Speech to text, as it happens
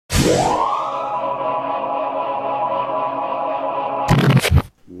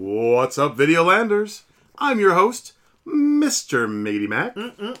What's up, Videolanders? I'm your host, Mr. Matey Mac.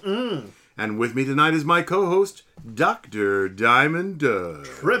 And with me tonight is my co-host, Dr. Diamond Doug.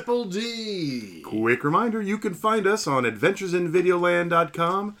 Triple D. Quick reminder, you can find us on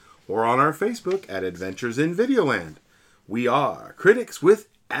adventuresinvideoland.com or on our Facebook at Adventures in Videoland. We are critics with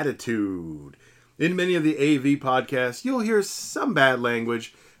attitude. In many of the AV podcasts, you'll hear some bad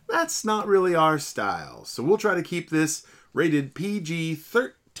language. That's not really our style, so we'll try to keep this rated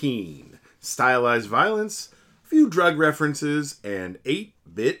PG-13. Stylized violence, a few drug references, and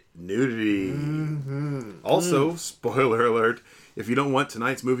 8-bit nudity. Also, spoiler alert, if you don't want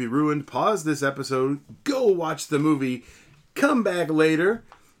tonight's movie ruined, pause this episode, go watch the movie, come back later.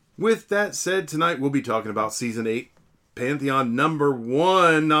 With that said, tonight we'll be talking about Season 8, Pantheon number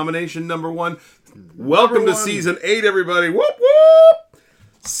 1, nomination number 1. Welcome to Season 8, everybody. Whoop, whoop!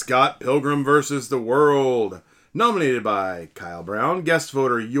 Scott Pilgrim vs. the World. Nominated by Kyle Brown. Guest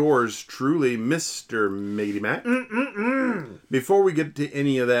voter, yours truly, Mr. Matey Mac. Before we get to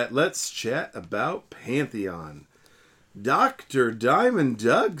any of that, let's chat about Pantheon. Dr. Diamond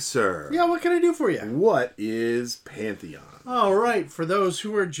Doug, sir. Yeah, what can I do for you? What is Pantheon? All right, for those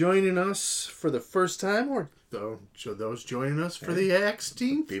who are joining us for the first time, or those joining us for the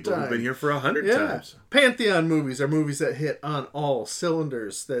 16th People time. who've been here for 100 times. Pantheon movies are movies that hit on all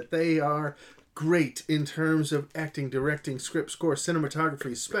cylinders, that they are great in terms of acting, directing, script, score,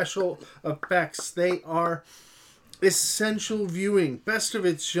 cinematography, special effects. They are essential viewing, best of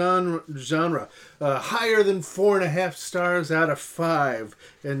its genre, higher than 4.5 stars out of 5.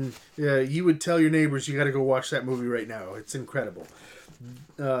 And you would tell your neighbors you got to go watch that movie right now. It's incredible.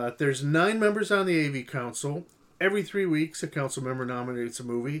 There's 9 members on the AV Council. Every 3 weeks, a council member nominates a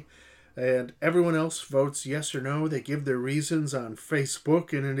movie, and everyone else votes yes or no. They give their reasons on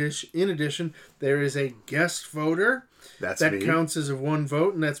Facebook. In addition, there is a guest voter. That counts as a 1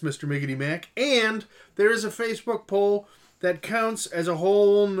 vote, and that's Mr. Miggity Mac. And there is a Facebook poll that counts as a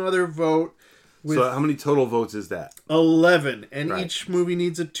whole nother vote. So how many total votes is that? 11. And Right. each movie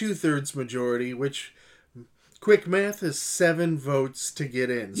needs a 2/3 majority, which... Quick math is 7 votes to get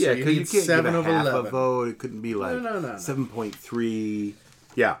in. So Yeah, because you can't 7 give a of half 11. a vote. It couldn't be like No. 7.3.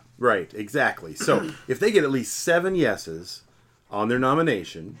 Yeah, right, exactly. So if they get at least 7 yeses on their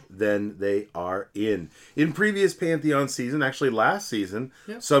nomination, then they are in. In previous Pantheon season, actually last season,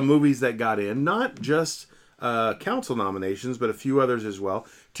 some movies that got in, not just council nominations, but a few others as well.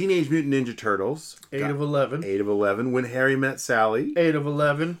 Teenage Mutant Ninja Turtles. 8 of 11. 8 of 11. When Harry Met Sally. 8 of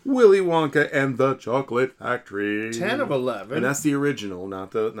 11. Willy Wonka and the Chocolate Factory. 10 of 11. And that's the original,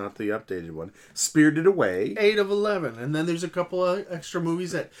 not the updated one. Spirited Away. 8 of 11. And then there's a couple of extra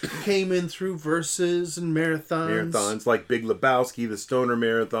movies that came in through verses and marathons. Marathons like Big Lebowski, the Stoner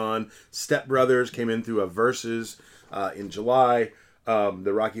Marathon. Step Brothers came in through a verses in July.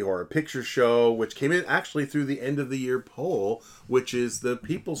 The Rocky Horror Picture Show, which came in actually through the end of the year poll, which is the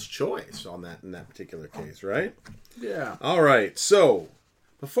people's choice on that in that particular case, right? Yeah. All right. So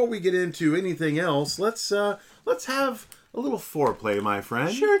before we get into anything else, let's have a little foreplay, my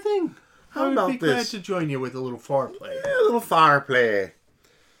friend. Sure thing. How I would about be glad this? to join you with a little foreplay. Yeah, a little fireplay.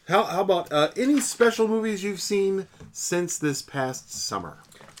 How about any special movies you've seen since this past summer?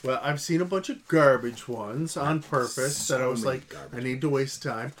 Well, I've seen a bunch of garbage ones on purpose So that I was many like, garbage I need to waste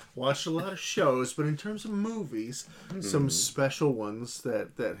time. Watched a lot of shows, but in terms of movies, some special ones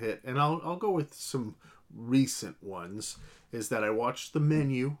that hit. And I'll go with some recent ones. Is that I watched The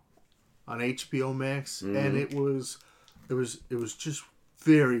Menu on HBO Max, and it was just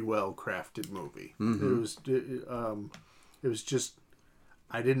very well crafted movie. It was just,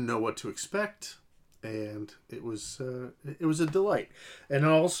 I didn't know what to expect. And it was a delight. And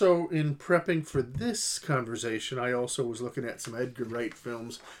also, in prepping for this conversation, I also was looking at some Edgar Wright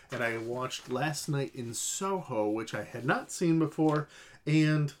films, and I watched Last Night in Soho, which I had not seen before,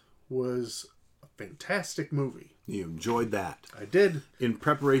 and was a fantastic movie. You enjoyed that. I did. In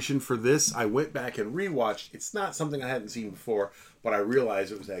preparation for this, I went back and rewatched. It's not something I hadn't seen before, but I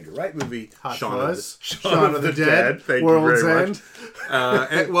realized it was an Edgar Wright movie. Shaun of the Dead. Thank World's you very End.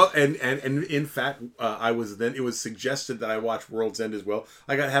 much. And in fact, it was suggested that I watch World's End as well.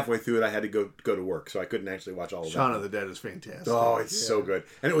 I got halfway through it. I had to go to work, so I couldn't actually watch all of that. Shaun of the Dead is fantastic. Oh, it's so good,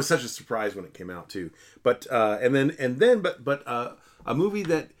 and it was such a surprise when it came out too. But a movie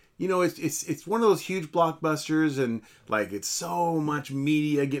that. You know, it's one of those huge blockbusters, and like it's so much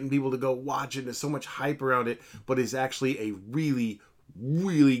media getting people to go watch it. There's so much hype around it, but it's actually a really,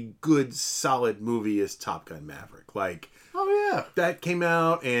 really good, solid movie. Is Top Gun Maverick? Like, oh yeah, that came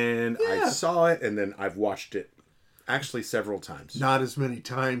out, and I saw it, and then I've watched it Actually, several times. Not as many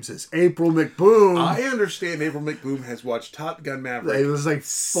times as April McBoom. I understand April McBoom has watched Top Gun Maverick. It was like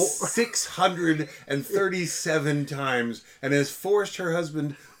 637 times and has forced her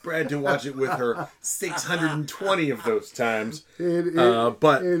husband Brad to watch it with her 620 of those times.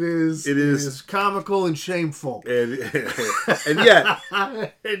 But it is comical and shameful. And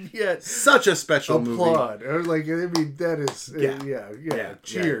yet such a special applaud. movie. Like, I mean, that is cheers. Yeah.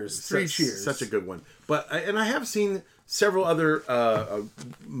 Three cheers. Such a good one. But I have seen several other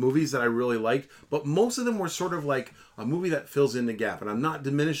movies that I really liked, but most of them were sort of like a movie that fills in the gap, and I'm not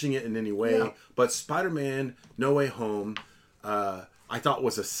diminishing it in any way, but Spider-Man No Way Home I thought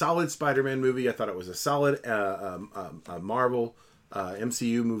was a solid Spider-Man movie. I thought it was a solid Marvel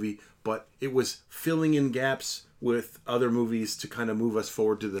MCU movie, but it was filling in gaps with other movies to kind of move us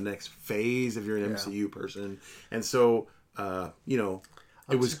forward to the next phase if you're an MCU person. And so,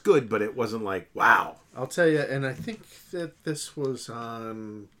 it was good, but it wasn't like, wow. I'll tell you, and I think that this was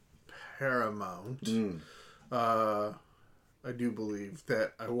on Paramount. I do believe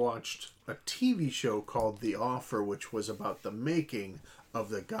that I watched a TV show called The Offer, which was about the making of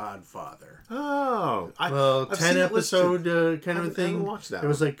The Godfather. Oh. 10-episode kind of a thing. I haven't watched that. It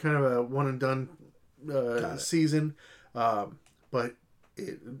was like kind of a one-and-done season. But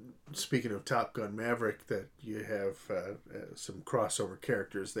speaking of Top Gun Maverick, that you have some crossover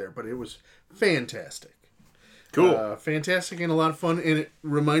characters there. But it was fantastic. Cool. Fantastic and a lot of fun. And it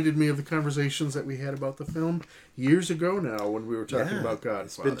reminded me of the conversations that we had about the film years ago now when we were talking about Godfather.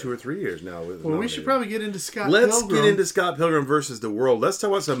 It's been 2 or 3 years now. Well, we should probably get into Scott Pilgrim. Let's get into Scott Pilgrim versus the World. Let's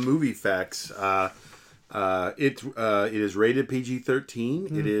talk about some movie facts. It is rated PG-13.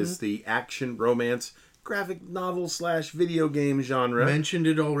 Mm-hmm. It is the action, romance, graphic novel / video game genre. Mentioned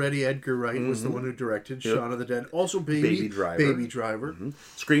it already. Edgar Wright was the one who directed Shaun of the Dead. Also Baby Driver. Mm-hmm.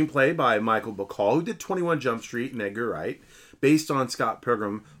 Screenplay by Michael Bacall, who did 21 Jump Street and Edgar Wright. Based on Scott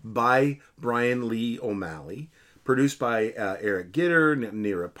Pilgrim by Brian Lee O'Malley. Produced by Eric Gitter,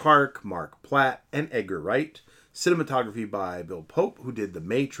 Nira Park, Mark Platt, and Edgar Wright. Cinematography by Bill Pope, who did The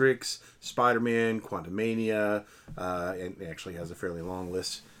Matrix, Spider-Man, Quantumania, and actually has a fairly long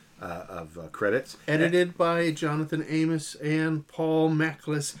list of credits. Edited by Jonathan Amos and Paul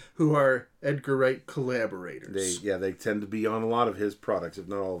Mackless, who are Edgar Wright collaborators. They tend to be on a lot of his products, if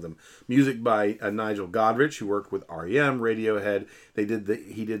not all of them. Music by Nigel Godrich, who worked with R.E.M., Radiohead. He did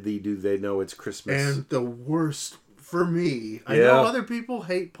the Do They Know It's Christmas? And the worst for me, I know other people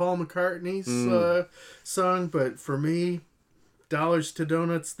hate Paul McCartney's song, but for me, Dollars to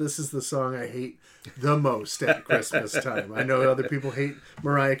Donuts, this is the song I hate the most at Christmas time. I know other people hate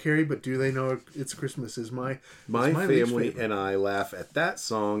Mariah Carey, but Do They Know It's Christmas is my family and I laugh at that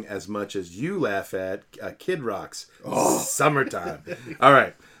song as much as you laugh at Kid Rock's Summertime. All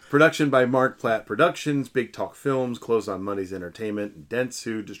right. Production by Mark Platt Productions, Big Talk Films, Close on Mondays Entertainment, and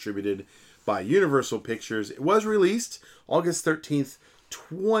Dentsu, distributed by Universal Pictures. It was released August 13th,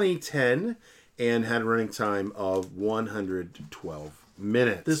 2010, and had a running time of 112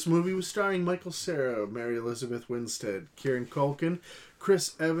 minutes. This movie was starring Michael Cera, Mary Elizabeth Winstead, Kieran Culkin,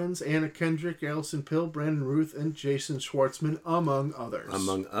 Chris Evans, Anna Kendrick, Alison Pill, Brandon Ruth, and Jason Schwartzman, among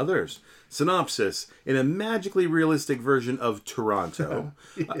others. Synopsis. In a magically realistic version of Toronto,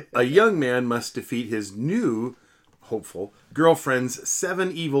 a young man must defeat his new hopeful girlfriend's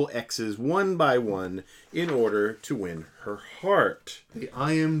 7 evil exes one by one in order to win her heart. The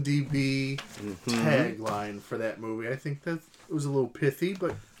IMDb tagline for that movie. I think that was a little pithy,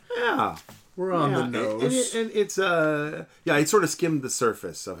 but we're on the nose. And it's it sort of skimmed the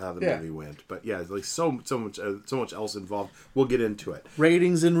surface of how the movie went. But yeah, it's like so much else involved. We'll get into it.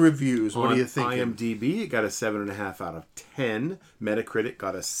 Ratings and reviews. What do you think? IMDb, it got a 7.5 out of 10. Metacritic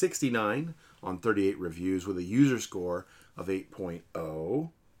got a 69 on 38 reviews with a user score of 8.0.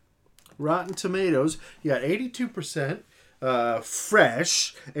 Rotten Tomatoes, you got 82%.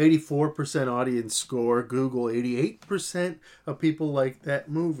 Fresh, 84% audience score. Google, 88% of people like that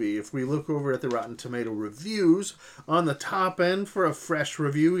movie. If we look over at the Rotten Tomato reviews, on the top end for a Fresh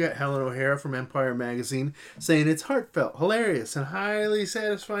review, we got Helen O'Hara from Empire Magazine saying it's heartfelt, hilarious, and highly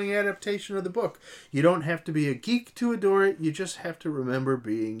satisfying adaptation of the book. You don't have to be a geek to adore it. You just have to remember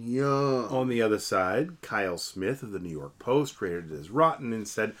being young. On the other side, Kyle Smith of the New York Post rated it as rotten and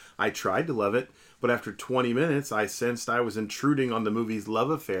said, I tried to love it, but after 20 minutes, I sensed I was intruding on the movie's love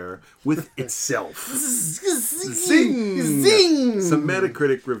affair with itself. Zing! Zing! Some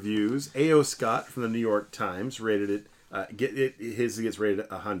Metacritic reviews. A.O. Scott from the New York Times rated it. His gets rated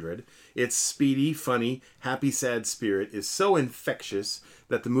 100. Its speedy, funny, happy, sad spirit is so infectious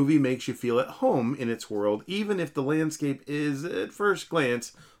that the movie makes you feel at home in its world, even if the landscape is, at first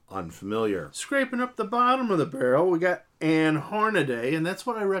glance, unfamiliar. Scraping up the bottom of the barrel, we got Anne Hornaday, and that's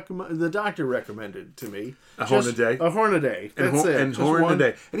what I recommend. The doctor recommended to me. Hornaday? A Hornaday. That's it. And Just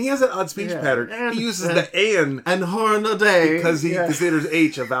Hornaday. And he has that odd speech pattern. And, he uses the "and" Hornaday. because he considers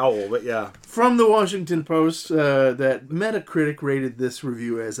H a vowel, but yeah. From the Washington Post, that Metacritic rated this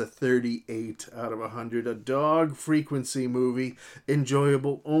review as a 38 out of 100. A dog frequency movie,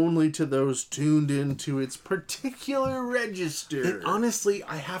 enjoyable only to those tuned into its particular register. And honestly,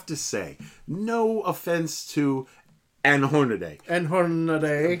 I have to say, no offense to Anne Hornaday. And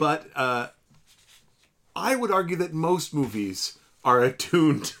Hornaday. But I would argue that most movies are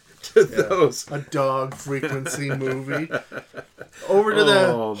attuned to those. A dog frequency movie. Over to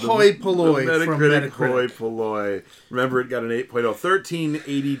the hoi polloi from Metacritic. Hoi polloi. Remember, it got an 8.0.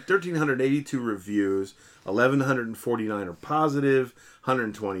 1,382 reviews. 1,149 are positive.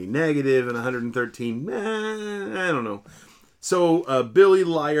 120 negative. And 113, I don't know. So, Billy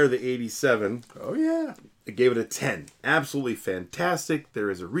Liar, the 87. Oh, yeah. I gave it a 10. Absolutely fantastic.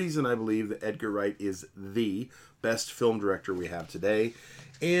 There is a reason I believe that Edgar Wright is the best film director we have today.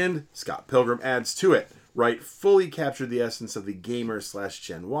 And Scott Pilgrim adds to it. Wright fully captured the essence of the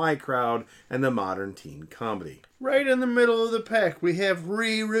gamer/Gen Y crowd and the modern teen comedy. Right in the middle of the pack, we have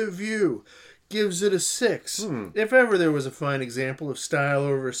Re-Review. Gives it a 6. If ever there was a fine example of style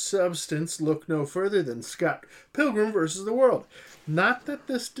over substance, look no further than Scott Pilgrim vs. the World. Not that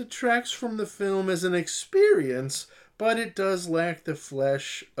this detracts from the film as an experience, but it does lack the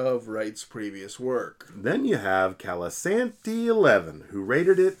flesh of Wright's previous work. Then you have Calasanti11, who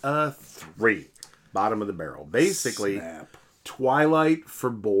rated it a 3. Bottom of the barrel. Basically, Snap. Twilight for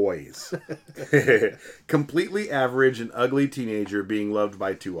boys. Completely average and ugly teenager being loved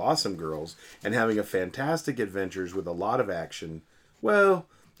by two awesome girls and having a fantastic adventures with a lot of action. Well,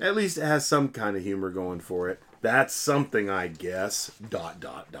 at least it has some kind of humor going for it. That's something, I guess. ... I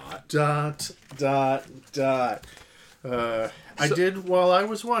did while I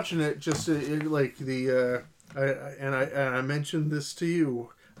was watching it. Just like the I mentioned this to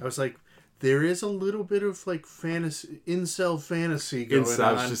you. I was like, there is a little bit of like fantasy, incel fantasy going on.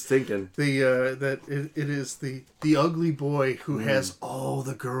 I was just thinking that it is the ugly boy who has all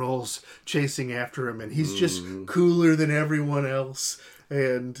the girls chasing after him, and he's just cooler than everyone else,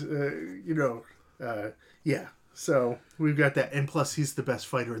 and yeah. So we've got that, and plus he's the best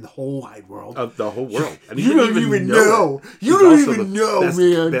fighter in the whole wide world. Of the whole world. And you don't even know. You don't even know,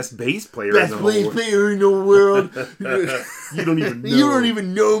 man. Best bass player in the whole world. Best bass player in the world. You don't even know. You don't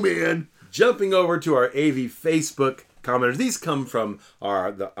even know, man. Jumping over to our AV Facebook commenters. These come from our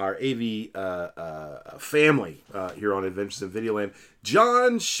AV family here on Adventures in Videoland.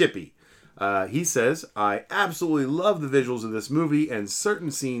 John Shippey. He says, I absolutely love the visuals of this movie and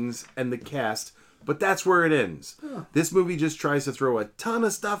certain scenes and the cast, but that's where it ends. Huh. This movie just tries to throw a ton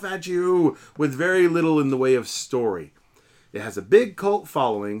of stuff at you with very little in the way of story. It has a big cult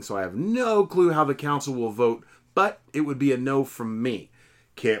following, so I have no clue how the council will vote, but it would be a no from me.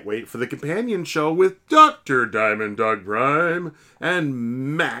 Can't wait for the companion show with Dr. Diamond Dog Prime and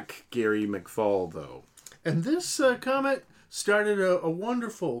Mac Gary McFall, though. And this comment started a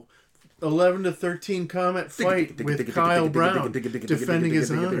wonderful 11 to 13 comment fight with Kyle Brown defending his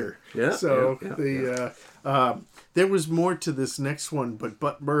honor. Yeah, so yeah. There was more to this next one, but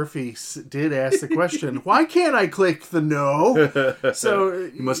Butt Murphy did ask the question, why can't I click the no? So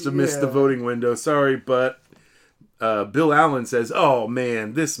you must have missed the voting window. Sorry, but Bill Allen says, oh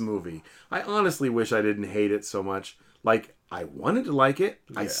man, this movie. I honestly wish I didn't hate it so much. Like, I wanted to like it.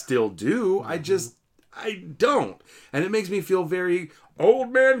 Yeah. I still do. Mm-hmm. I don't. And it makes me feel very,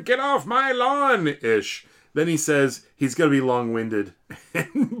 old man, get off my lawn-ish. Then he says he's going to be long-winded.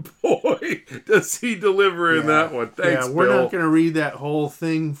 And boy, does he deliver in that one. Thanks, Bill. We're not going to read that whole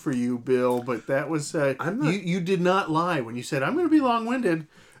thing for you, Bill, but that was, you did not lie when you said, I'm going to be long-winded,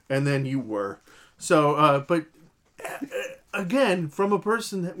 and then you were. So, but again, from a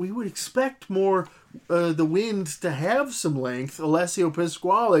person that we would expect more the Wind to have some length, Alessio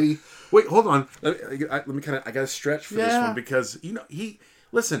Pasquale. Wait, hold on. Let me kind of, I got to stretch for this one because,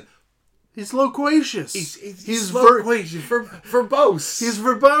 listen. He's loquacious. He's loquacious, verbose. He's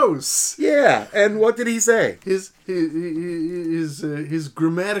verbose. Yeah, and what did he say? His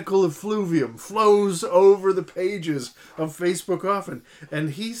grammatical effluvium flows over the pages of Facebook often, and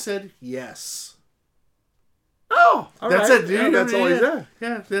he said yes. Oh, that's right. it, dude. Yeah, that's all he said.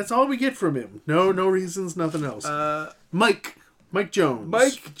 Yeah, that's all we get from him. No reasons, nothing else. Mike Jones.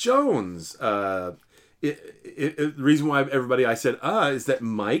 Mike Jones. The reason why I said is that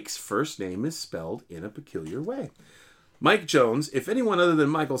Mike's first name is spelled in a peculiar way. Mike Jones. If anyone other than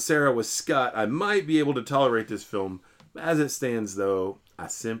Michael Cera was Scott, I might be able to tolerate this film. As it stands, though, I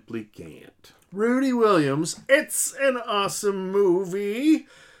simply can't. Rudy Williams, it's an awesome movie.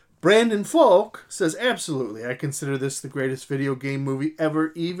 Brandon Falk says, absolutely, I consider this the greatest video game movie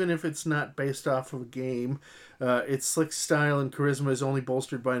ever, even if it's not based off of a game. Its slick style and charisma is only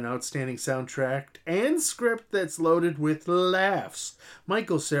bolstered by an outstanding soundtrack and script that's loaded with laughs.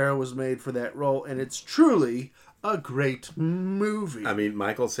 Michael Cera was made for that role, and it's truly a great movie. I mean,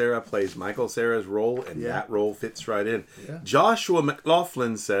 Michael Cera plays Michael Cera's role, and that role fits right in. Yeah. Joshua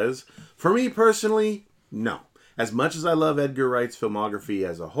McLaughlin says, for me personally, no. As much as I love Edgar Wright's filmography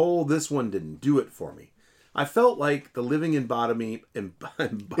as a whole, this one didn't do it for me. I felt like the living embodiment. It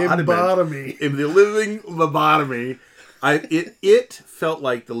felt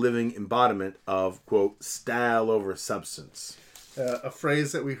like the living embodiment of, quote, style over substance. A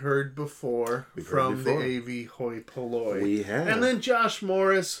phrase that we heard before from the AV Hoi Polloi. We have. And then Josh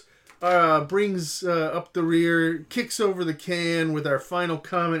Morris brings up the rear, kicks over the can with our final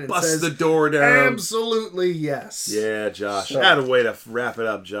comment, and says, the door down. Absolutely yes. Yeah, Josh. Had a way to wrap it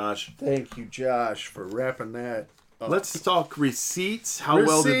up, Josh. Thank you, Josh, for wrapping that up. Let's talk receipts. How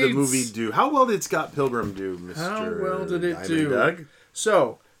well did the movie do? How well did Scott Pilgrim do, Mr. How well did it Diamond do? Doug?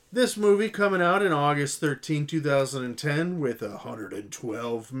 So, this movie coming out in August 13, 2010 with a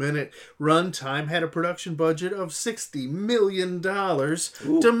 112-minute runtime had a production budget of $60 million,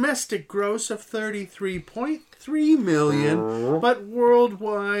 domestic gross of $33.3 million, but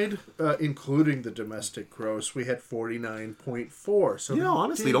worldwide, including the domestic gross, we had $49.4. So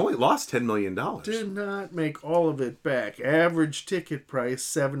honestly, it only lost $10 million. Did not make all of it back. Average ticket price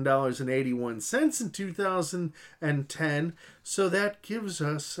 $7.81 in 2010. So that gives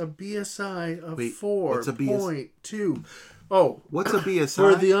us a BSI of 4.2. Oh, what's a BSI?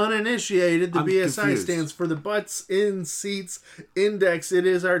 For the uninitiated, the I'm BSI confused. stands for the Butts in Seats Index. It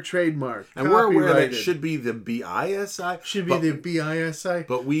is our trademark. And we're aware that it should be the BISI. Should be the BISI.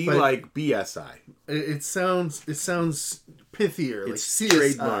 But we like BSI. It sounds pithier. It's like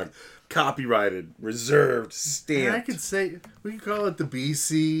trademark, copyrighted, reserved, stamped. And I could say we could call it the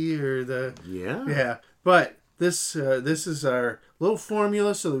BC or the yeah. But this is our little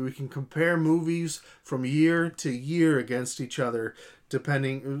formula so that we can compare movies from year to year against each other,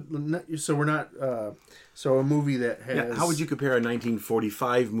 depending. So we're not. So a movie that has. Yeah, how would you compare a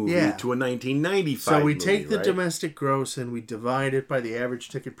 1945 movie to a 1995 So we movie, take the right? domestic gross and we divide it by the average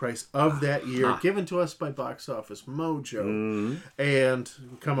ticket price of that year, given to us by Box Office Mojo, and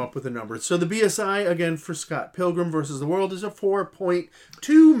come up with a number. So the BSI, again, for Scott Pilgrim versus the World is a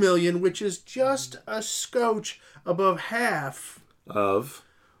 4.2 million, which is just a scotch above half of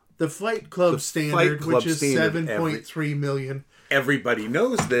the Fight Club standard, which is 7.3 million. Everybody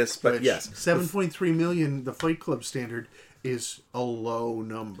knows this, but yes. 7.3 million, the Fight Club standard, is a low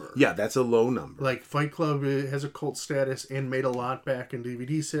number. Yeah, that's a low number. Like, Fight Club has a cult status and made a lot back in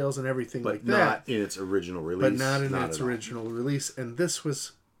DVD sales and everything but like not that. in its original release. But not in its original release. And this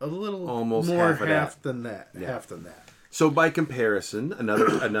was a little almost more half than that. Yeah. Half than that. So by comparison,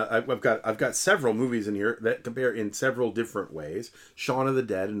 I've got several movies in here that compare in several different ways. Shaun of the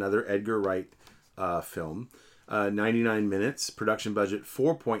Dead, another Edgar Wright film, 99 minutes, production budget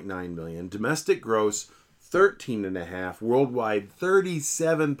 $4.9 million, domestic gross $13.5, worldwide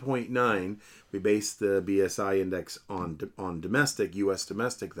 $37.9. We base the BSI index on domestic, U.S.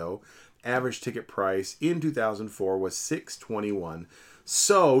 domestic though. Average ticket price in 2004 was $6.21.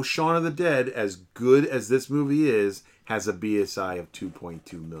 So Shaun of the Dead, as good as this movie is, has a BSI of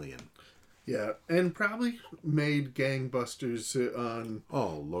 2.2 million. Yeah, and probably made gangbusters on...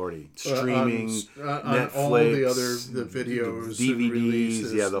 Oh, lordy. Streaming, on Netflix, all the other videos, DVDs,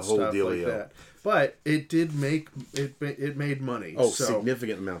 releases, yeah, the whole stuff dealio. like that. But it did make... It made money. Oh, so.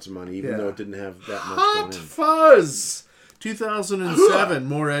 significant amounts of money, even though it didn't have that much Hot going in. Fuzz! 2007,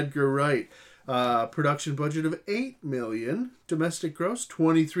 more Edgar Wright. Production budget of $8 million. Domestic gross,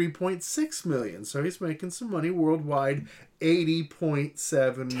 $23.6 million. So he's making some money worldwide.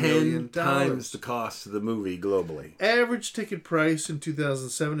 $80.7 million. 10 times the cost of the movie globally. Average ticket price in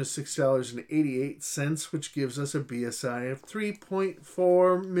 2007 is $6.88, which gives us a BSI of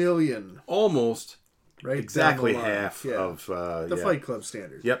 $3.4 million. Almost Right, exactly down the line. half Yeah. of the Fight Club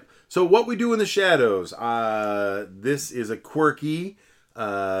standard. Yep. So what we do in the shadows. This is a quirky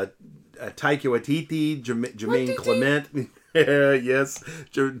Taika Waititi, Jermaine Clement. Yes,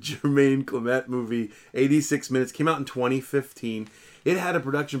 Jermaine Clement movie. 86 minutes. Came out in 2015. It had a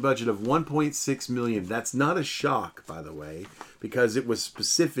production budget of $1.6 million. That's not a shock, by the way, because it was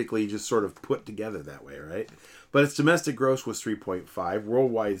specifically just sort of put together that way, right? But its domestic gross was 3.5,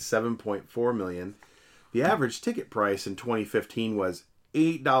 worldwide 7.4 million. The average ticket price in 2015 was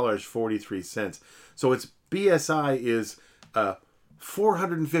 $8.43. So its BSI is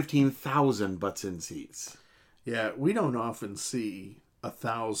 415,000 butts in seats. Yeah, we don't often see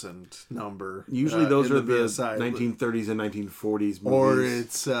 1,000 number. Usually those in are the BSI. 1930s and 1940s movies. Or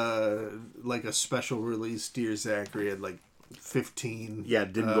it's like a special release. Dear Zachary had like 15. Yeah,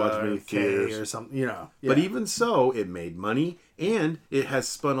 didn't go out to many theaters or something. You know, But even so, it made money, and it has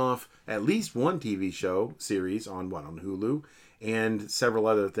spun off at least one TV show series on Hulu, and several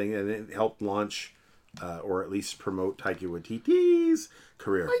other things, and it helped launch or at least promote Taika Waititi's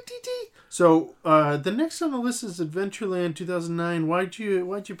career. So the next on the list is Adventureland 2009. Why'd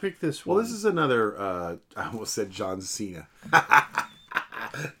you pick this one? Well, this is another. I almost said John Cena.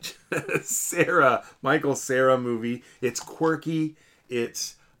 Michael Cera movie. It's quirky.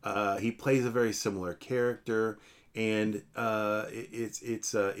 It's he plays a very similar character, and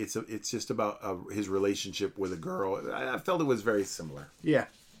it's just about his relationship with a girl. I felt it was very similar. Yeah.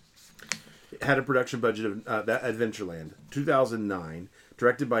 It had a production budget of that Adventureland 2009,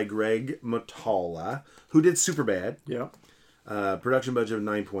 directed by Greg Mottola, who did Superbad. Yeah. Production budget of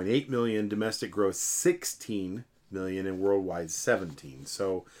 $9.8 million, domestic gross $16 million, and worldwide 17.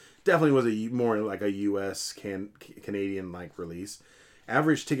 So definitely was more like a U.S. Canadian like release.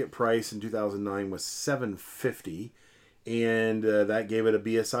 Average ticket price in 2009 was $750, and that gave it a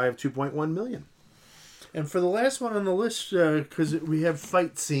BSI of 2.1 million. And for the last one on the list, because we have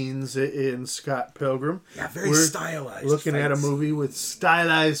fight scenes in Scott Pilgrim. Yeah, very stylized. Looking at a movie with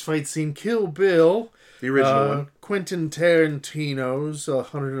stylized fight scene, Kill Bill. The original one. Quentin Tarantino's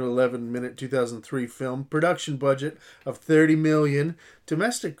 111-minute 2003 film. Production budget of $30 million.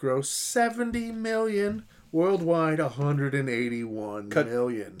 Domestic gross $70 million. Worldwide $181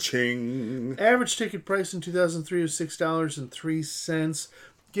 million. Ching. Average ticket price in 2003 was $6.03.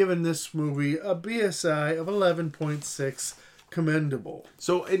 Giving this movie a BSI of 11.6, commendable.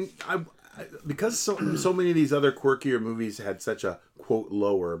 So, and because so many of these other quirkier movies had such a quote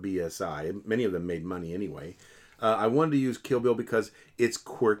lower BSI, many of them made money anyway. I wanted to use Kill Bill because it's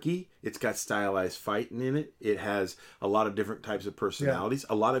quirky. It's got stylized fighting in it. It has a lot of different types of personalities.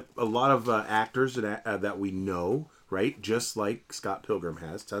 Yeah. A lot of actors that we know, right? Just like Scott Pilgrim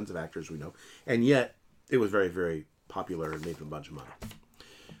has tons of actors we know, and yet it was very, very popular and made a bunch of money.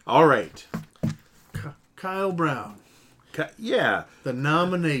 All right. Kyle Brown. Yeah. The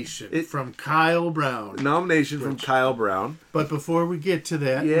nomination from Kyle Brown. Nomination from Kyle Brown. But before we get to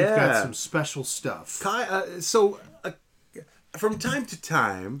that, we've got some special stuff. From time to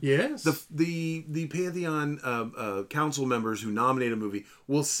time, yes, the Pantheon council members who nominate a movie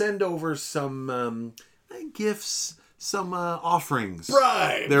will send over some gifts, some offerings.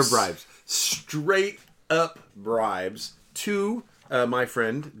 Bribes. They're bribes. Straight up bribes to my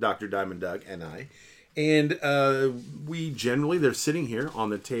friend, Dr. Diamond Doug, and I. And they're sitting here on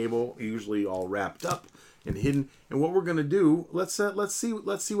the table, usually all wrapped up and hidden. And what we're going to do, let's see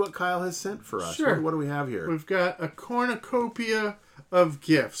what Kyle has sent for us. Sure. What do we have here? We've got a cornucopia of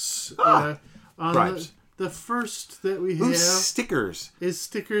gifts. Bribes. The first that we have stickers. Is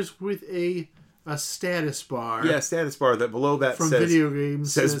stickers with a status bar. Yeah, status bar. That below that from says, video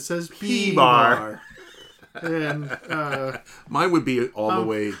games. Says P bar. And mine would be all the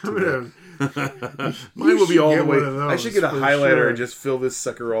way to mine will be all the way. I should get a highlighter and just fill this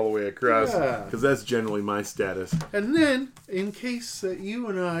sucker all the way across, because that's generally my status. And then, in case that you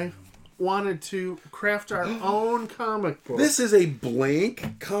and I wanted to craft our own comic book, this is a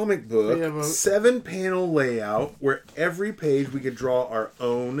blank comic book, 7-panel layout where every page we could draw our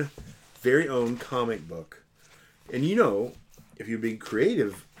very own comic book. And if you're being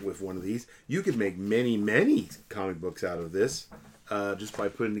creative with one of these, you could make many, many comic books out of this. Just by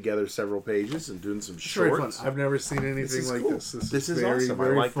putting together several pages and doing some shorts. I've never seen anything like cool. this. This is very, awesome.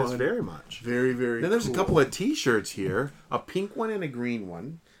 Very I like fun. this very much. Very, very Then there's cool. a couple of t-shirts here. A pink one and a green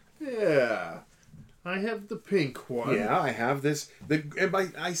one. Yeah. I have the pink one. Yeah, I have this.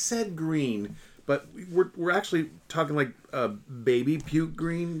 I said green, but we're actually talking like baby puke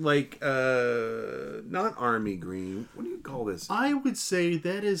green, like not army green. What do you call this? I would say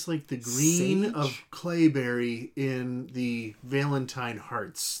that is like the green Sage? of Clayberry in the Valentine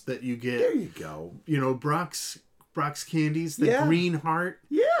hearts that you get. There you go. Brock's candies, the green heart.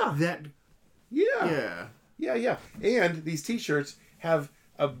 Yeah. That. Yeah. Yeah. And these t-shirts have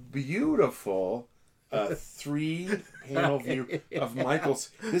a beautiful 3-panel view of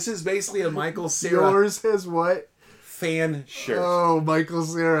Michael's. This is basically a Michael Cera. Yours has what? Fan shirt. Oh, Michael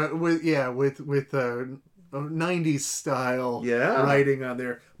Cera with 90s style writing on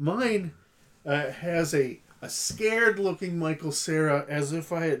there. Mine has a scared looking Michael Cera as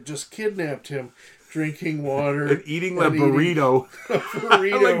if I had just kidnapped him, drinking water and eating a burrito.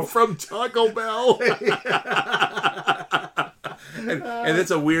 Burrito like from Taco Bell. and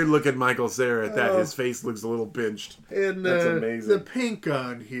it's a weird look at Michael Cera at that. His face looks a little pinched. And that's amazing. The pink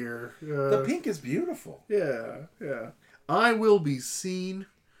on here. The pink is beautiful. Yeah, yeah. I will be seen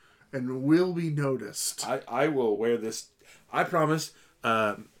and will be noticed. I will wear this. I promise,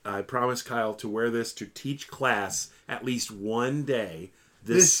 Kyle, to wear this to teach class at least one day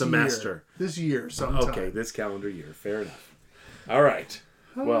this semester. This year, sometime. Okay, this calendar year. Fair enough. All right.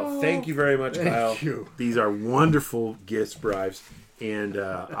 Well, thank you very much, Kyle. Thank you. These are wonderful gifts, bribes, and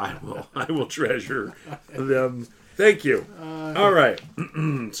I will treasure them. Thank you. All right.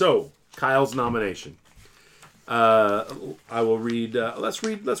 So, Kyle's nomination. I will read. Let's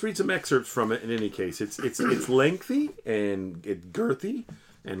read some excerpts from it. In any case, it's lengthy and it's girthy,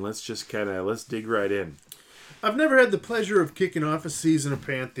 and let's dig right in. I've never had the pleasure of kicking off a season of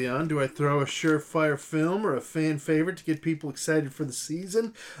Pantheon. Do I throw a surefire film or a fan favorite to get people excited for the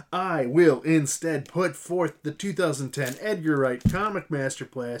season? I will instead put forth the 2010 Edgar Wright comic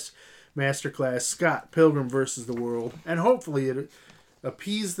masterclass, Scott Pilgrim vs. the World, and hopefully it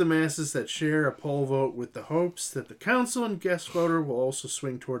appease the masses that share a poll vote with the hopes that the council and guest voter will also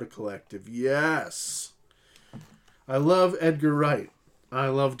swing toward a collective yes. I love Edgar Wright. I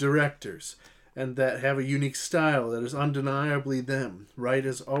love directors and that have a unique style that is undeniably them. Wright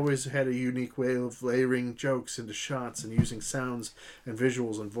has always had a unique way of layering jokes into shots and using sounds and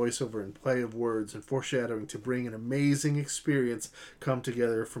visuals and voiceover and play of words and foreshadowing to bring an amazing experience come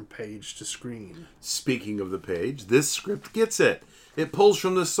together from page to screen. Speaking of the page, this script gets it. It pulls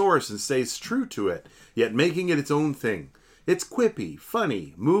from the source and stays true to it, yet making it its own thing. It's quippy,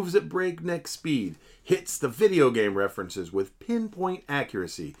 funny, moves at breakneck speed, hits the video game references with pinpoint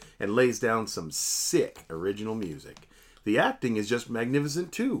accuracy, and lays down some sick original music. The acting is just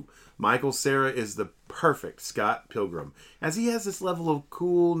magnificent too. Michael Cera is the perfect Scott Pilgrim, as he has this level of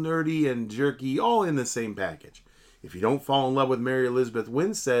cool, nerdy, and jerky all in the same package. If you don't fall in love with Mary Elizabeth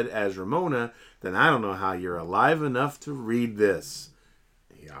Winstead as Ramona, then I don't know how you're alive enough to read this.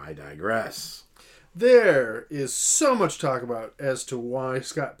 I digress. There is so much talk about as to why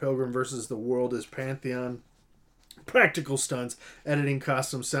Scott Pilgrim vs. the World is Pantheon. Practical stunts, editing,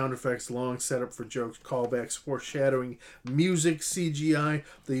 costumes, sound effects, long setup for jokes, callbacks, foreshadowing, music, CGI,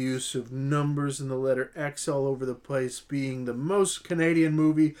 the use of numbers and the letter X all over the place, being the most Canadian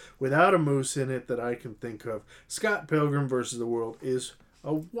movie without a moose in it that I can think of. Scott Pilgrim vs. the World is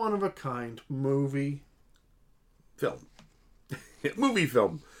a one-of-a-kind movie. Film. Movie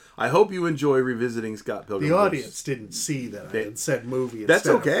film. I hope you enjoy revisiting Scott Pilgrim. The audience didn't see that I had said movie instead That's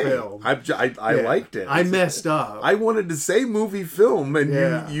okay. of film. I liked it. I messed up. I wanted to say movie film,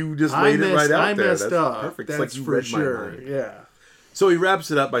 and you just laid it right out there. I messed up. Perfect. That's it's like you for read sure. my mind. Yeah. So he wraps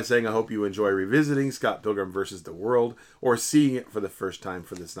it up by saying, I hope you enjoy revisiting Scott Pilgrim vs. the World or seeing it for the first time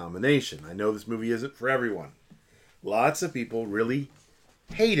for this nomination. I know this movie isn't for everyone. Lots of people really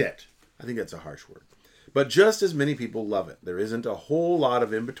hate it. I think that's a harsh word. But just as many people love it. There isn't a whole lot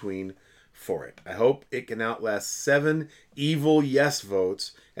of in-between for it. I hope it can outlast 7 evil yes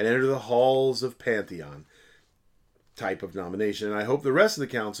votes and enter the halls of Pantheon type of nomination. And I hope the rest of the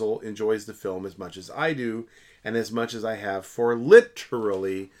council enjoys the film as much as I do and as much as I have for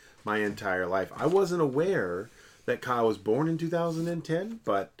literally my entire life. I wasn't aware that Kyle was born in 2010,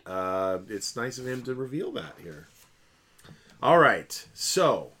 but it's nice of him to reveal that here. All right,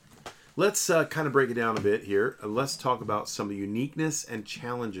 so let's kind of break it down a bit here. Let's talk about some of the uniqueness and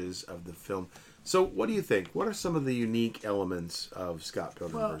challenges of the film. So what do you think? What are some of the unique elements of Scott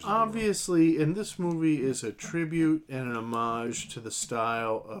Pilgrim vs. the World? Obviously, and this movie is a tribute and an homage to the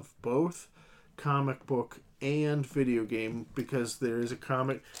style of both comic book and video game, because there is a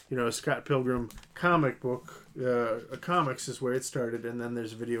comic, a Scott Pilgrim comic book. Comics is where it started, and then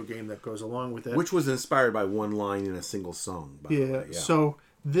there's a video game that goes along with it. Which was inspired by one line in a single song, by the way. Yeah, so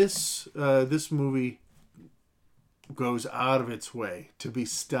this movie goes out of its way to be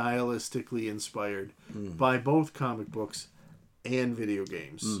stylistically inspired by both comic books and video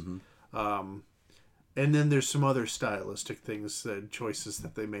games. Mm-hmm. And then there's some other stylistic things, choices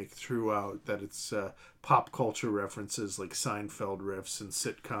that they make throughout, that it's pop culture references like Seinfeld riffs and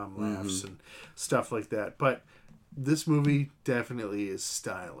sitcom laughs and stuff like that. But this movie definitely is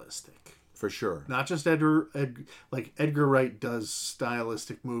stylistic. For sure. Not just Edgar Wright does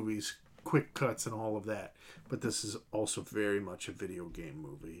stylistic movies, quick cuts and all of that. But this is also very much a video game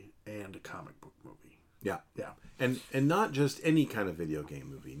movie and a comic book movie. Yeah. Yeah. And not just any kind of video game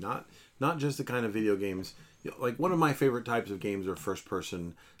movie. Not just the kind of video games. Like, one of my favorite types of games are first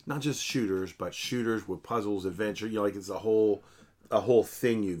person, not just shooters, but shooters with puzzles, adventure. Like, it's a whole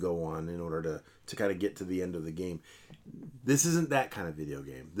thing you go on in order to kind of get to the end of the game. This isn't that kind of video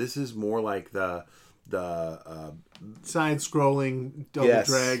game. This is more like the the side-scrolling Double Yes.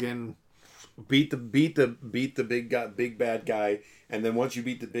 Dragon. beat the big bad guy, and then once you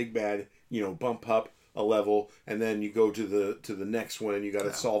beat the big bad, bump up a level, and then you go to the next one, and you got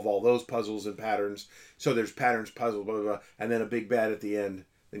to solve all those puzzles and patterns. So there's patterns, puzzles, blah, blah, blah, and then a big bad at the end.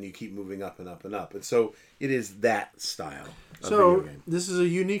 Then you keep moving up and up and up, and so it is that style of So video game. this is a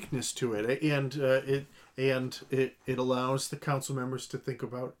uniqueness to it, and it allows the council members to think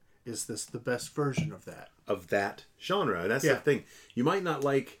about, is this the best version of that? Of that genre, and that's Yeah. the thing. You might not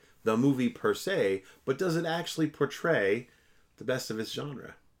like the movie per se, but does it actually portray the best of its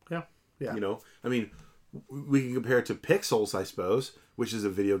genre? Yeah, yeah. I mean, we can compare it to Pixels, I suppose, which is a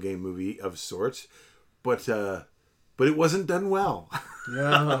video game movie of sorts, but it wasn't done well.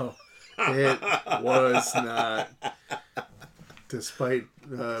 No, it was not. Despite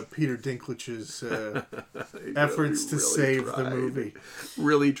Peter Dinklage's efforts to save the movie.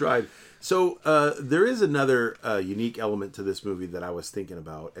 Really tried. So there is another unique element to this movie that I was thinking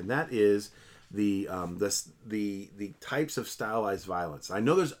about, and that is the types of stylized violence. I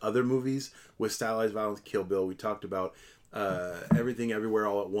know there's other movies with stylized violence. Kill Bill. We talked about Everything Everywhere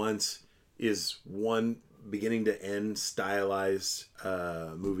All at Once is one beginning to end stylized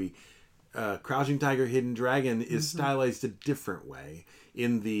movie. Crouching Tiger, Hidden Dragon is stylized a different way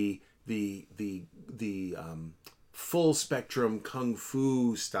in the full spectrum kung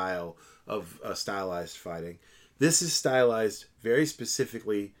fu style of stylized fighting. This is stylized very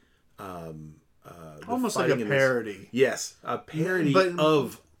specifically. Almost like a parody. Yes, a parody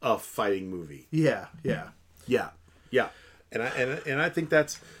of a fighting movie. Yeah. Yeah, and I think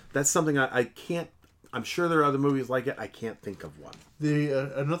that's something I can't. I'm sure there are other movies like it. I can't think of one. The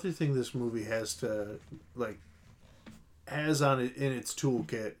another thing this movie has on it in its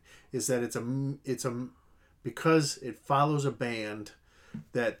toolkit is that it's a because it follows a band,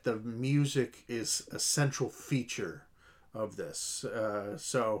 that the music is a central feature of this.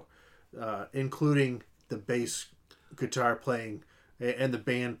 Including the bass guitar playing and the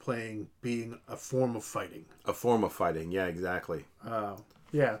band playing being a form of fighting. A form of fighting, yeah, exactly.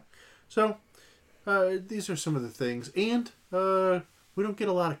 Yeah. So these are some of the things, and we don't get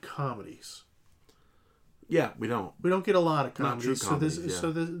a lot of comedies. Yeah, we don't. We don't get a lot of comedies. Not true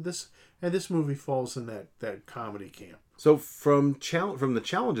comedies, This movie falls in that comedy camp. So from the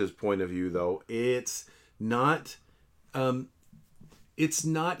challenges point of view, though, it's not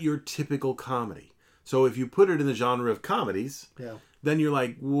your typical comedy. So if you put it in the genre of comedies, Yeah. then you're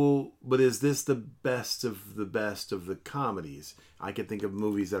like, well, but is this the best of the comedies? I could think of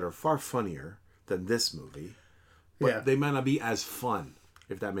movies that are far funnier than this movie, but they might not be as fun,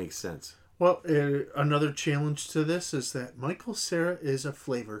 if that makes sense. Well, another challenge to this is that Michael Cera is a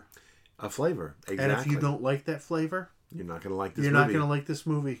flavor. A flavor, exactly. And if you don't like that flavor, you're not going to like this you're movie. not going to like this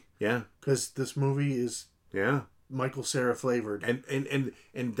movie. Yeah. Because this movie is Michael Cera flavored.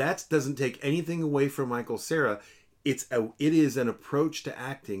 And that doesn't take anything away from Michael Cera. It is an approach to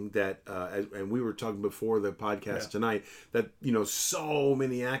acting that, and we were talking before the podcast tonight, that so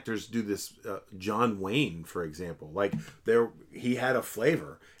many actors do this. John Wayne, for example, like he had a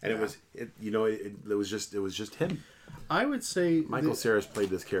flavor, and it was just him. I would say Michael Cera's played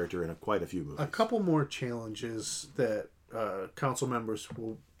this character in quite a few movies. A couple more challenges that council members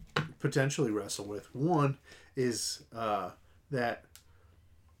will potentially wrestle with. One is that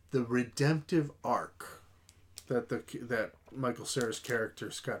the redemptive arc that Michael Cera's character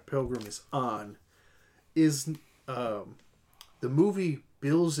Scott Pilgrim is on is the movie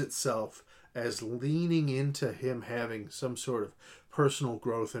bills itself as leaning into him having some sort of personal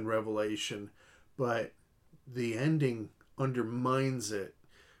growth and revelation, but the ending undermines it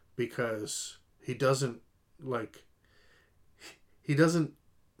because he doesn't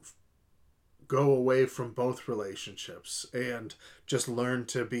go away from both relationships and just learn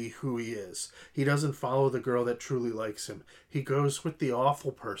to be who he is. He doesn't follow the girl that truly likes him. He goes with the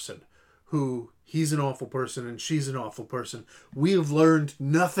awful person who he's an awful person and she's an awful person. We have learned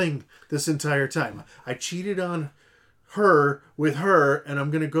nothing this entire time. I cheated on her with her and I'm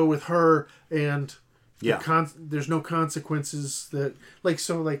going to go with her and there's no consequences that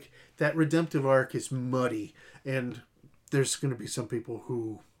that redemptive arc is muddy and there's going to be some people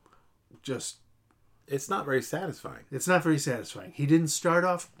who just it's not very satisfying. It's not very satisfying. He didn't start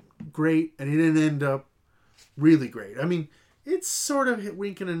off great and he didn't end up really great. I mean, it's sort of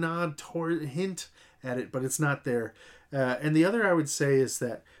winking a nod toward hint at it, but it's not there. And the other I would say is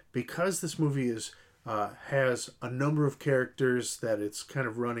that because this movie has a number of characters that it's kind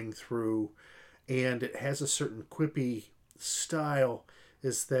of running through, and it has a certain quippy style,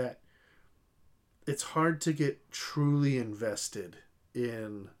 is that it's hard to get truly invested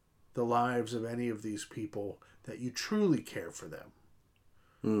in the lives of any of these people that you truly care for them.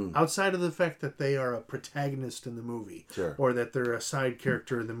 Outside of the fact that they are a protagonist in the movie, Sure. or that they're a side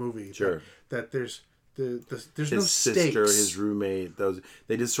character in the movie, Sure. that there's there's His no sister, stakes. his roommate, those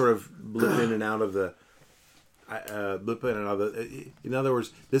they just sort of blip in and out of the. In other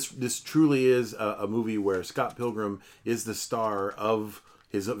words, this truly is a movie where Scott Pilgrim is the star of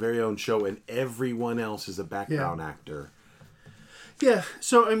his very own show, and everyone else is a background actor. Yeah,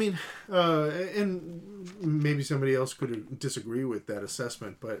 so I mean, and maybe somebody else could disagree with that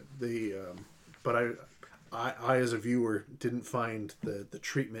assessment, but I as a viewer didn't find the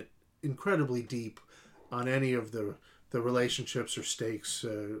treatment incredibly deep on any of the relationships or stakes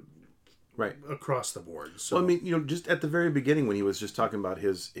Right. across the board. So Well, I mean, just at the very beginning when he was just talking about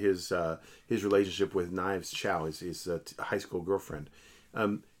his relationship with Knives Chow, his high school girlfriend,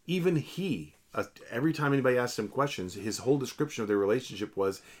 even he. Every time anybody asked him questions, his whole description of their relationship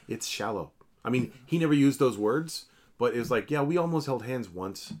was, it's shallow. I mean, he never used those words, but it was like, yeah, we almost held hands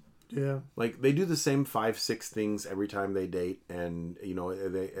once. yeah, Like, they do the same 5-6 things every time they date, and,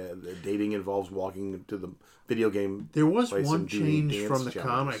 dating involves walking to the video game. there was place one and doing change dance from the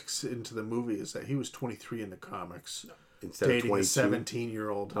challenges. comics into the movie is that he was 23 in the comics. Instead Dating of a 22.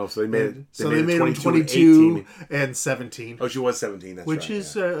 17-year-old. Oh, so they made it. They made him 22 22 and 17. Oh, she was 17. That's Which right,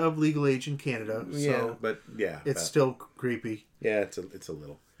 is of legal age in Canada. yeah. So But yeah, it's still creepy. yeah, it's a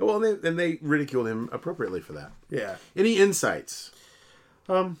little. Well, and they ridiculed him appropriately for that. Yeah. Any insights?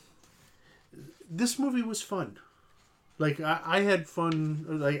 This movie was fun. Like, I had fun.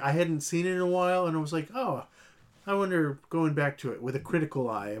 Like, I hadn't seen it in a while, and I was like, oh, I wonder, going back to it with a critical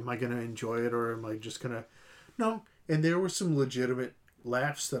eye, am I going to enjoy it, or am I just going to... No. And there were some legitimate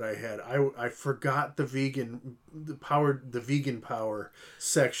laughs that I had. I forgot the vegan power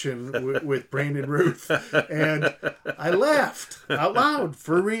section with Brandon Ruth, and I laughed out loud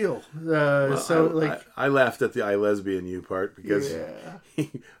for real. I laughed at the "I lesbian you" part because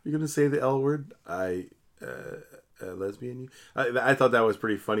you're gonna say the L word. Lesbian you. I thought that was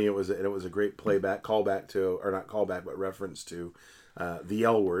pretty funny. It was a great callback to, or not callback, but reference to the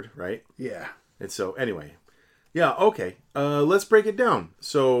L word, right? Yeah. And so anyway. Yeah, okay. Let's break it down.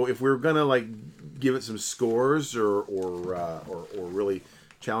 So if we're gonna give it some scores or really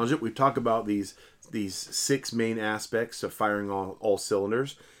challenge it, we've talked about these 6 main aspects of firing all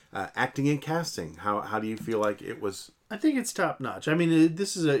cylinders. Acting and casting. How do you feel like it was? I think it's top notch. I mean,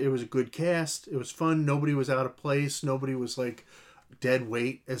 it was a good cast. It was fun. Nobody was out of place. Nobody was dead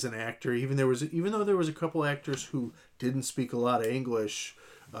weight as an actor. Even though there was a couple actors who didn't speak a lot of English.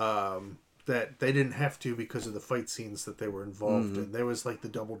 That they didn't have to because of the fight scenes that they were involved in. There was the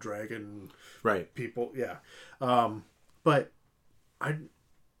Double Dragon people, yeah. But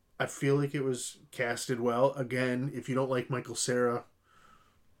I feel like it was casted well. Again, if you don't like Michael Cera,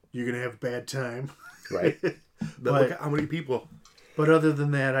 you're gonna have a bad time, right? But look at how many people. But other than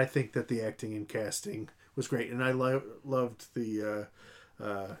that, I think that the acting and casting was great, and I loved the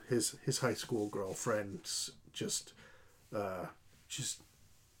his high school girlfriend's just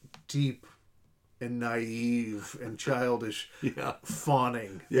deep and naive and childish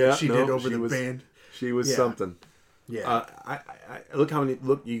fawning that she did over the band. She was something. Yeah. I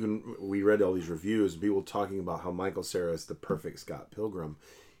we read all these reviews and people talking about how Michael Cera is the perfect Scott Pilgrim.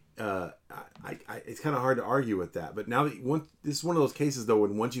 It's kind of hard to argue with that. But now that this is one of those cases though,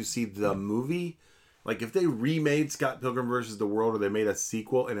 when once you see the movie, if they remade Scott Pilgrim versus the World, or they made a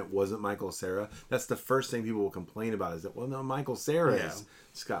sequel and it wasn't Michael Cera, that's the first thing people will complain about is that, well, no, Michael Cera is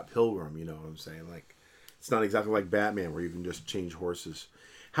Scott Pilgrim, you know what I'm saying? It's not exactly like Batman where you can just change horses.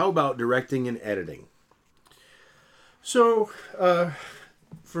 How about directing and editing? So,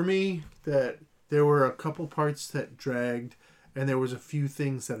 for me, that there were a couple parts that dragged, and there was a few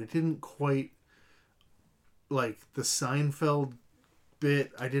things that I didn't quite, the Seinfeld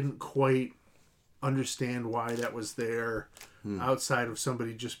bit, I didn't quite understand why that was there outside of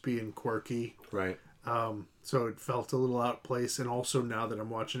somebody just being quirky. Right. So it felt a little out of place, and also now that I'm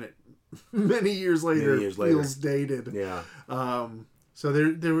watching it many years later, it feels dated. Yeah. So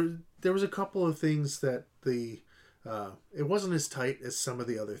there was a couple of things that it wasn't as tight as some of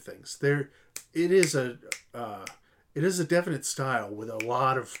the other things. It is a definite style with a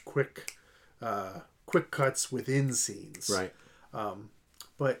lot of quick cuts within scenes. Right.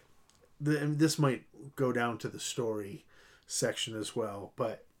 But and this might go down to the story section as well,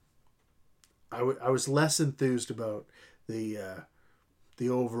 but I was less enthused about the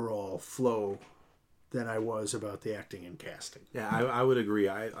overall flow than I was about the acting and casting. Yeah, I would agree.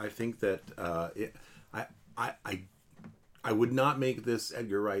 I think that I would not make this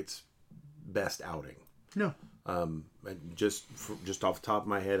Edgar Wright's best outing. No. Just off the top of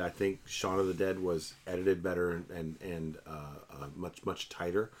my head, I think Shaun of the Dead was edited better and much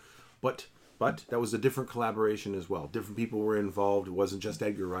tighter, but that was a different collaboration as well. Different people were involved. It wasn't just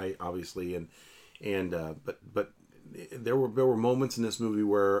Edgar Wright, obviously, but there were moments in this movie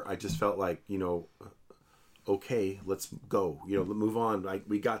where I just felt like, okay, let's go. Move on.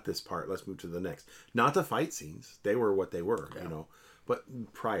 We got this part. Let's move to the next. Not the fight scenes. They were what they were, but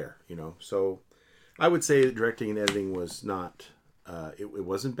prior, So I would say that directing and editing was not, it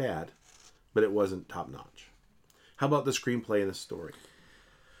wasn't bad, but it wasn't top notch. How about the screenplay and the story?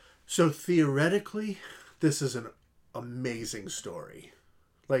 So theoretically, this is an amazing story.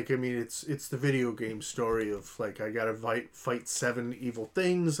 It's the video game story of I gotta fight 7 evil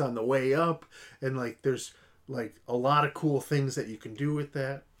things on the way up, and there's a lot of cool things that you can do with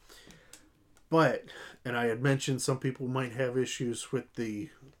that. But, and I had mentioned some people might have issues with the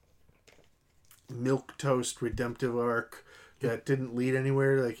milquetoast redemptive arc that didn't lead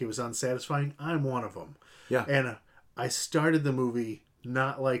anywhere, it was unsatisfying. I'm one of them. Yeah. And I started the movie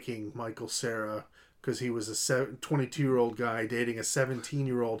not liking Michael Cera because he was a 22-year-old guy dating a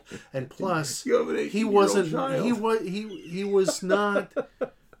 17-year-old, and plus he wasn't he was not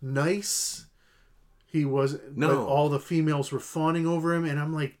nice. He was no. All the females were fawning over him, and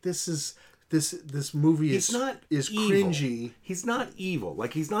I'm like, this movie is cringy. He's not evil.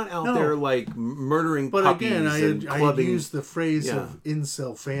 He's not out there murdering puppies. But again, I use the phrase of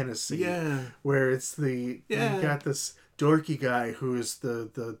incel fantasy. Yeah. Where it's you got this dorky guy who is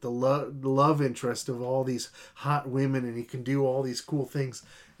the love interest of all these hot women, and he can do all these cool things.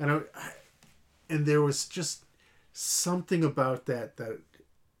 And there was just something about that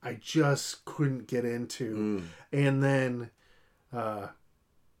I just couldn't get into. And then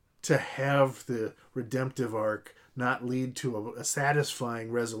to have the redemptive arc not lead to a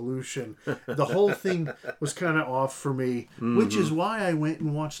satisfying resolution, the whole thing was kind of off for me. Which is why I went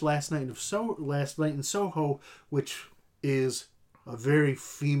and watched Last Night in Soho, which is a very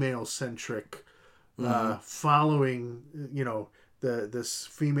female centric, following this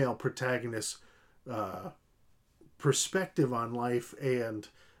female protagonist perspective on life, and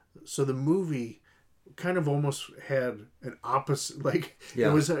so the movie kind of almost had an opposite, it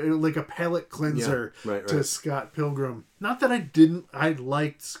was like a palate cleanser to Scott Pilgrim. Not that I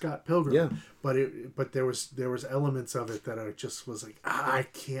liked Scott Pilgrim, but there was elements of it that I just was like, I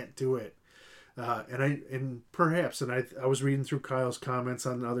can't do it. And I was reading through Kyle's comments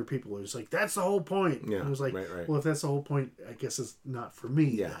on other people. It was like, that's the whole point. Yeah, I was like, right. Well, if that's the whole point, I guess it's not for me.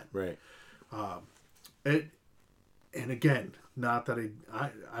 Yeah, then. Right. And again, not that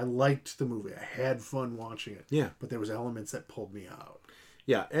I liked the movie. I had fun watching it. Yeah. But there was elements that pulled me out.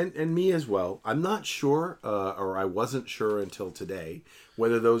 Yeah, and me as well. I'm not sure, or I wasn't sure until today,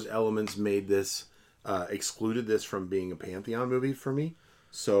 whether those elements made this, excluded this from being a Pantheon movie for me.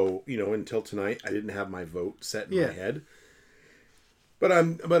 So, until tonight, I didn't have my vote set in my head. But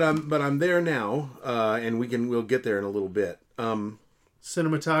I'm there now, and we'll get there in a little bit.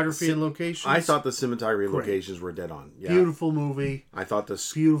 Cinematography and locations. I thought the cinematography and locations were dead on. Yeah. Beautiful movie. I thought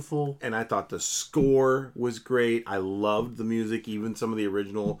beautiful, and I thought the score was great. I loved the music, even some of the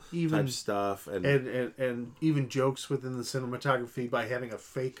original type stuff, and even jokes within the cinematography by having a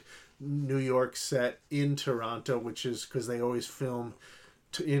fake New York set in Toronto, which is because they always film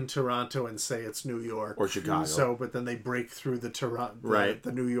in Toronto and say it's New York or Chicago. So, but then they break through the Toronto,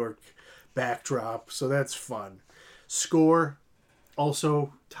 the New York backdrop. So that's fun. Score.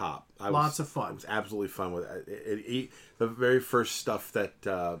 Also, top. Lots of fun. It was absolutely fun with it. The very first stuff that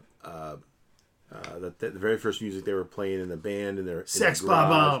the very first music they were playing in the band and their Sex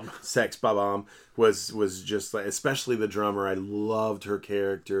Bob-omb. Sex Bob-omb was just especially the drummer. I loved her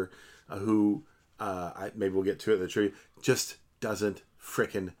character, who maybe we'll get to it in the tree. Just doesn't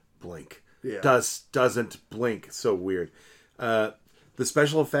frickin' blink. Yeah. Doesn't blink. So weird. The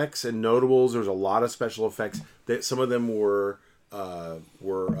special effects and notables. There was a lot of special effects. Some of them were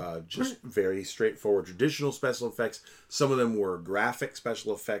just very straightforward traditional special effects. Some of them were graphic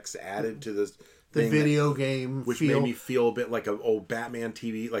special effects added to the video game, which made me feel a bit like an old Batman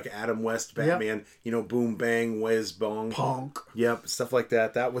TV, like Adam West Batman. Boom bang whiz bong punk. Yep, stuff like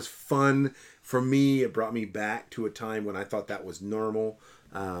that. That was fun for me. It brought me back to a time when I thought that was normal.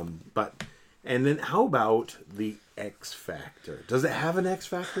 And then how about the X Factor? Does it have an X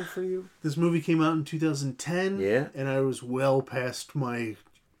Factor for you? This movie came out in 2010. Yeah. And I was well past my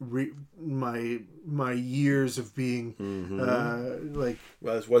years of being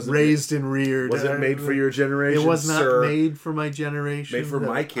raised and reared. Was it made for your generation? It was not made for my generation. Made for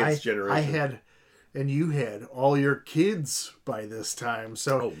my kids' generation. I had, and you had all your kids by this time.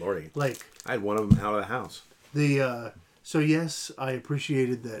 So oh lordy, I had one of them out of the house. So yes, I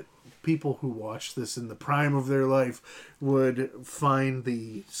appreciated that people who watched this in the prime of their life would find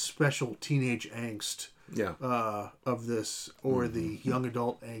the special teenage angst Yeah. of this, or the young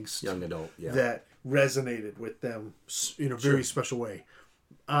adult angst Young adult, yeah. that resonated with them in a very special way.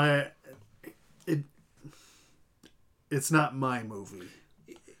 It's not my movie.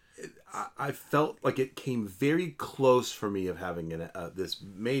 I felt like it came very close for me of having this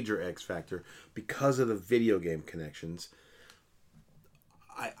major X factor because of the video game connections.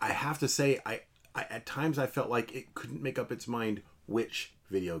 I have to say, I at times I felt like it couldn't make up its mind which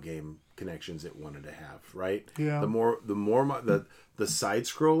video game connections it wanted to have. Right? Yeah. The side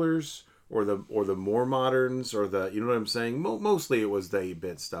scrollers or the more moderns or the, you know what I'm saying. Mostly it was the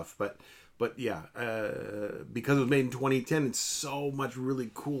 8-bit stuff, but yeah, because it was made in 2010, and so much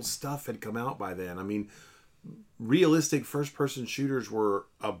really cool stuff had come out by then. I mean, realistic first-person shooters were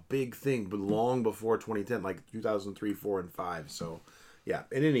a big thing, but long before 2010, like 2003, 4, and 5. So, yeah,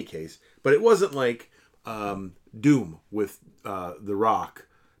 in any case. But it wasn't like Doom with The Rock,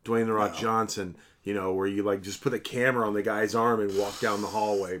 Dwayne The Rock Johnson, you know, where you like just put a camera on the guy's arm and walk down the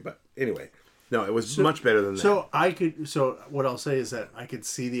hallway. But anyway... No, it was much better than that. So what I'll say is that I could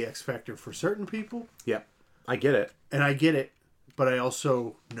see the X Factor for certain people. Yeah, I get it. And I get it, but I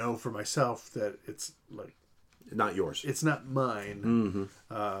also know for myself that it's like... Not yours. It's not mine.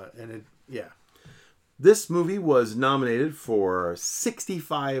 Mm-hmm. This movie was nominated for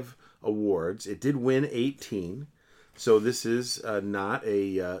 65 awards. It did win 18. So this is not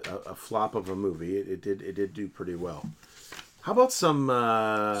a flop of a movie. It did do pretty well. How about some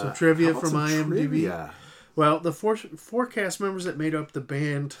trivia from IMDb? Trivia? Well, the four cast members that made up the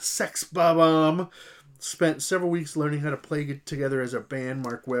band Sex Bob-omb spent several weeks learning how to play together as a band.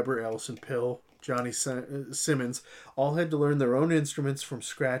 Mark Webber, Alison Pill, Johnny Simmons all had to learn their own instruments from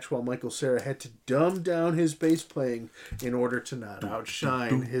scratch, while Michael Cera had to dumb down his bass playing in order to not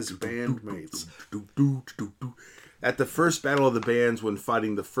outshine his bandmates. At the first battle of the bands, when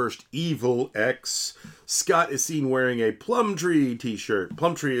fighting the first Evil X, Scott is seen wearing a Plumtree t-shirt.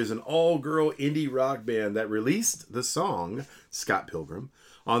 Plumtree is an all-girl indie rock band that released the song, Scott Pilgrim,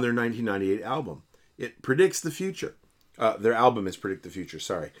 on their 1998 album. It predicts the future. Their album is Predict the Future,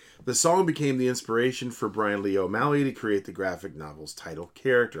 sorry. The song became the inspiration for Brian Lee O'Malley to create the graphic novel's title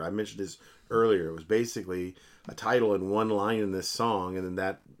character. I mentioned this earlier. It was basically a title and one line in this song, and then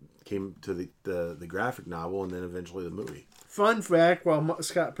that came to the graphic novel and then eventually the movie. Fun fact, while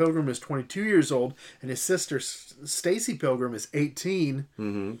Scott Pilgrim is 22 years old and his sister Stacy Pilgrim is 18.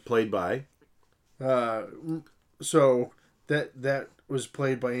 Mm-hmm. Played by? So that was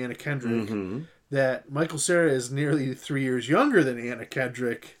played by Anna Kendrick. Mm-hmm. That Michael Cera is nearly 3 years younger than Anna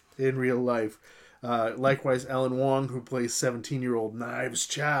Kendrick in real life. Likewise, Ellen Wong, who plays 17-year-old Knives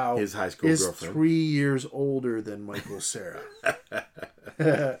Chow, his high school is girlfriend, 3 years older than Michael Cera.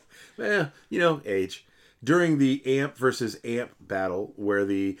 Well, you know, age. During the Amp versus Amp battle, where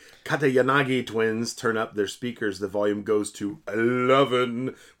the Katayanagi twins turn up their speakers, the volume goes to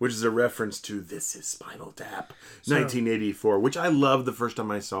 11, which is a reference to This Is Spinal Tap, 1984, which I loved the first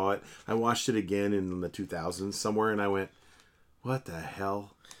time I saw it. I watched it again in the 2000s somewhere, and I went, what the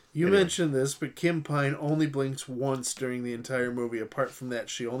hell? You mentioned this, but Kim Pine only blinks once during the entire movie. Apart from that,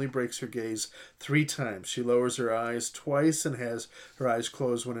 she only breaks her gaze 3 times. She lowers her eyes twice and has her eyes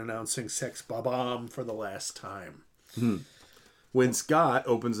closed when announcing Sex Bob-omb for the last time. When Scott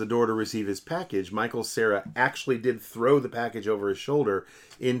opens the door to receive his package, Michael Cera actually did throw the package over his shoulder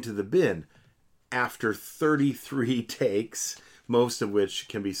into the bin after 33 takes, most of which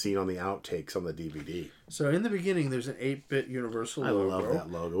can be seen on the outtakes on the DVD. So in the beginning, there's an 8-bit Universal logo. I love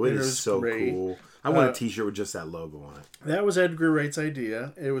that logo. It is so cool. I want a t-shirt with just that logo on it. That was Edgar Wright's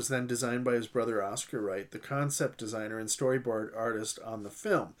idea. It was then designed by his brother Oscar Wright, the concept designer and storyboard artist on the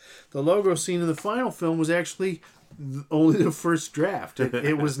film. The logo seen in the final film was actually only the first draft.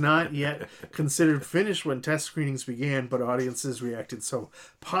 It was not yet considered finished when test screenings began, but audiences reacted so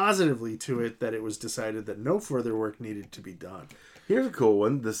positively to it that it was decided that no further work needed to be done. Here's a cool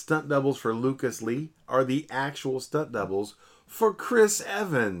one. The stunt doubles for Lucas Lee are the actual stunt doubles for Chris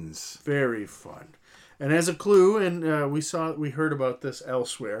Evans. Very fun. And as a clue, and we heard about this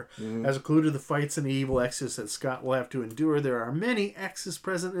elsewhere, as a clue to the fights and the evil X's that Scott will have to endure, there are many X's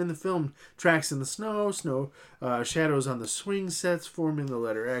present in the film. Tracks in the snow, shadows on the swing sets forming the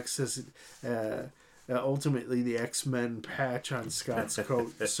letter X, ultimately the X-Men patch on Scott's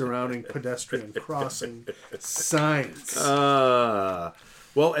coat surrounding pedestrian crossing signs.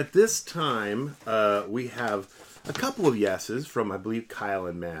 Well, at this time, we have a couple of yeses from, I believe, Kyle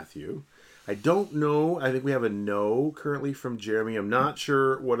and Matthew. I don't know. I think we have a no currently from Jeremy. I'm not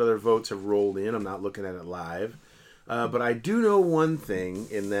sure what other votes have rolled in. I'm not looking at it live. But I do know one thing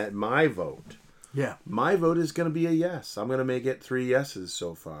in that my vote is going to be a yes. I'm going to make it 3 yeses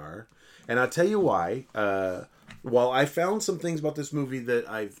so far. And I'll tell you why. While I found some things about this movie that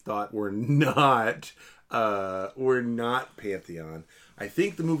I thought were not Pantheon, I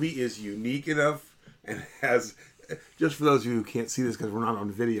think the movie is unique enough and has... Just for those of you who can't see this because we're not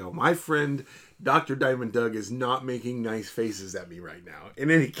on video, my friend Dr. Diamond Doug is not making nice faces at me right now. In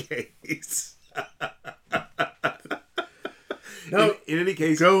any case... No, in any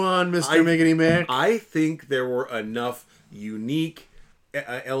case, go on, Mr. Miggity Mac. I think there were enough unique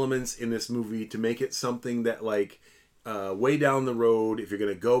elements in this movie to make it something that, like, way down the road, if you're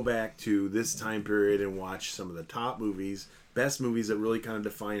going to go back to this time period and watch some of the top movies, best movies that really kind of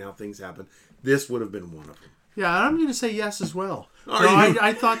define how things happen, this would have been one of them. Yeah, I'm going to say yes as well.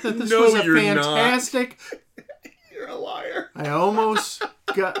 I thought that this was a fantastic... You're a liar. I almost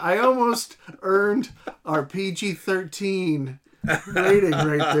earned our PG-13 rating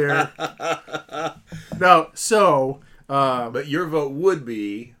right there. No, so... but your vote would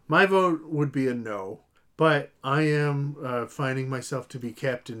be... My vote would be a no. But I am finding myself to be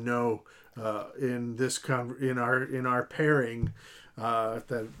Captain No in this in our pairing.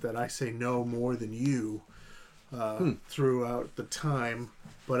 That I say no more than you throughout the time.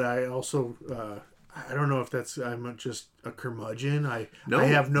 But I also... I don't know if I'm just a curmudgeon. I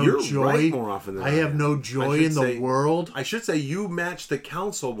have no joy. Right more often than I have no joy in the world. I should say you match the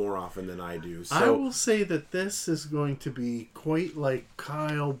council more often than I do. So. I will say that this is going to be quite like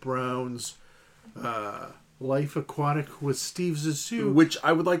Kyle Brown's Life Aquatic with Steve Zissou. Which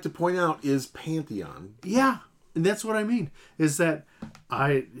I would like to point out is Pantheon. Yeah, and that's what I mean. Is that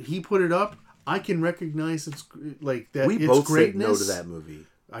he put it up. I can recognize it's like that. We both said no to that movie.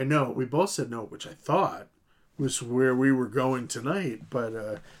 I know. We both said no, which I thought was where we were going tonight,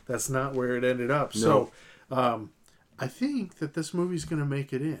 but that's not where it ended up. No. So I think that this movie's going to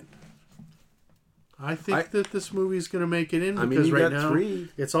make it in. I think that this movie's going to make it in because right now 3.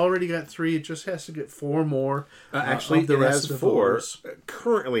 It's already got 3. It just has to get 4 more. Actually, the rest has 4.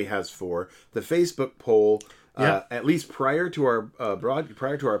 Currently has 4. The Facebook poll, at least prior to our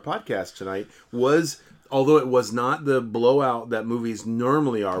podcast tonight, was... Although it was not the blowout that movies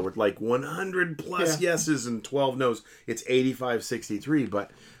normally are with like 100 plus yeses and 12 no's, it's 85-63,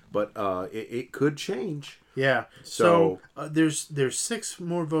 but it could change. Yeah. So there's 6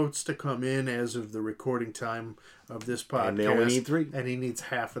 more votes to come in as of the recording time of this podcast. And they only need 3. And he needs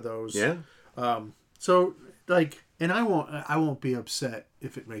half of those. Yeah. So like, and I won't be upset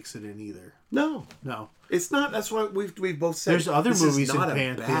if it makes it in either. No. It's not. That's what we've both said. There's other movies in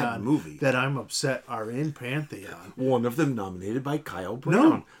Pantheon bad movie that I'm upset are in Pantheon. One of them nominated by Kyle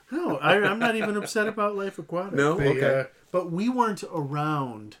Brown. No, I'm not even upset about Life Aquatic. No, okay. But we weren't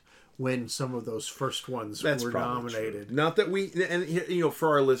around when some of those first ones were nominated. True. Not that and for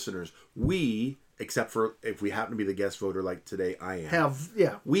our listeners, we, except for if we happen to be the guest voter like today, I am.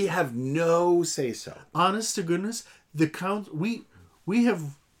 We have no say so. Honest to goodness, the count we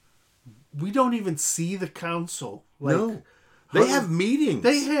don't even see the council. No. They have meetings.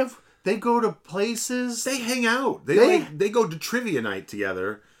 They go to places. They hang out. They go to trivia night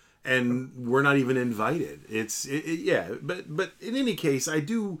together, and we're not even invited. But in any case, I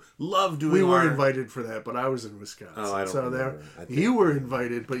do love doing. We weren't invited for that, but I was in Wisconsin. Oh, I don't remember. You were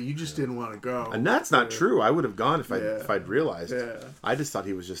invited, but you just didn't want to go. And that's not true. I would have gone if I'd realized. Yeah. I just thought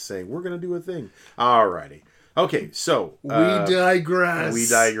he was just saying we're going to do a thing. Alrighty. Okay, so... we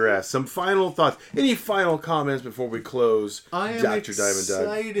digress. Some final thoughts. Any final comments before we close? I am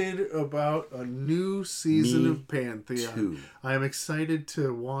excited about a new season of Pantheon. Too. I am excited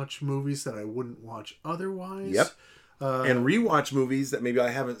to watch movies that I wouldn't watch otherwise. Yep. And rewatch movies that maybe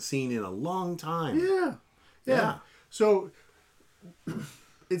I haven't seen in a long time. Yeah. So,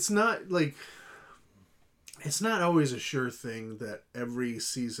 it's not like... It's not always a sure thing that every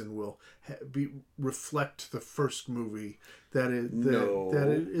season will reflect the first movie that it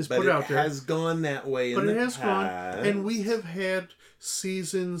is put out there. It has gone that way in the past. Gone. And we have had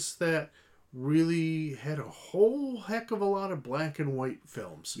seasons that really had a whole heck of a lot of black and white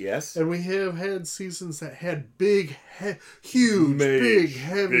films. Yes. And we have had seasons that had big, huge,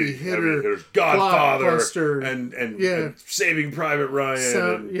 heavy hitters. Godfather and Saving Private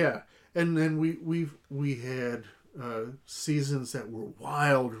Ryan. And then we had seasons that were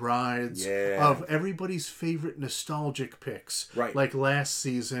wild rides of everybody's favorite nostalgic picks. Right. Like last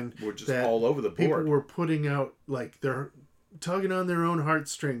season. We're just all over the board. People were putting out like tugging on their own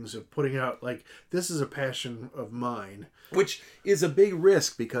heartstrings of putting out, like, this is a passion of mine. Which is a big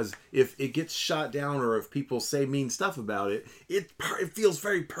risk, because if it gets shot down or if people say mean stuff about it, it feels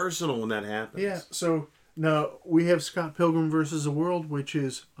very personal when that happens. Yeah, so now we have Scott Pilgrim versus the World, which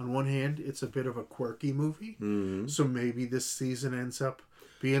is, on one hand, it's a bit of a quirky movie. Mm-hmm. So maybe this season ends up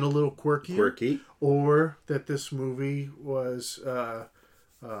being a little quirky. Quirky. Or that this movie was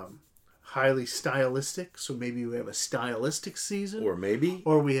highly stylistic, so maybe we have a stylistic season. Or maybe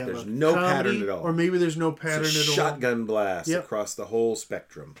we have there's a no comedy, pattern at all. Or maybe there's no pattern it's a at shotgun blast Yep. across the whole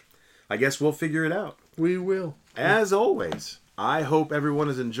spectrum. I guess we'll figure it out. all. We will. As always, I hope everyone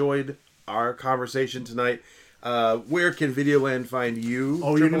has enjoyed our conversation tonight. Where can Videoland find you?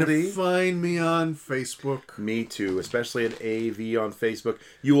 Oh, you're going Triple to D? find me on Facebook. Me too, especially at AV on Facebook.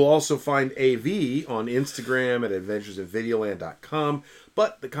 You will also find AV on Instagram at adventuresinvideoland.com.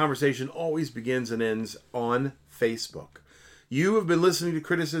 But the conversation always begins and ends on Facebook. You have been listening to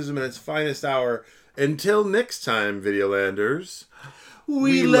Criticism in its finest hour. Until next time, Videolanders.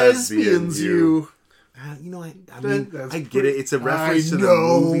 We lesbians, you. You know, I mean, That's I get it. It's a reference to the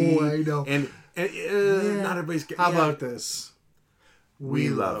know, movie. I know. And Yeah. not everybody's... How yeah. about this? We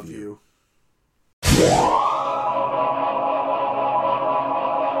love you.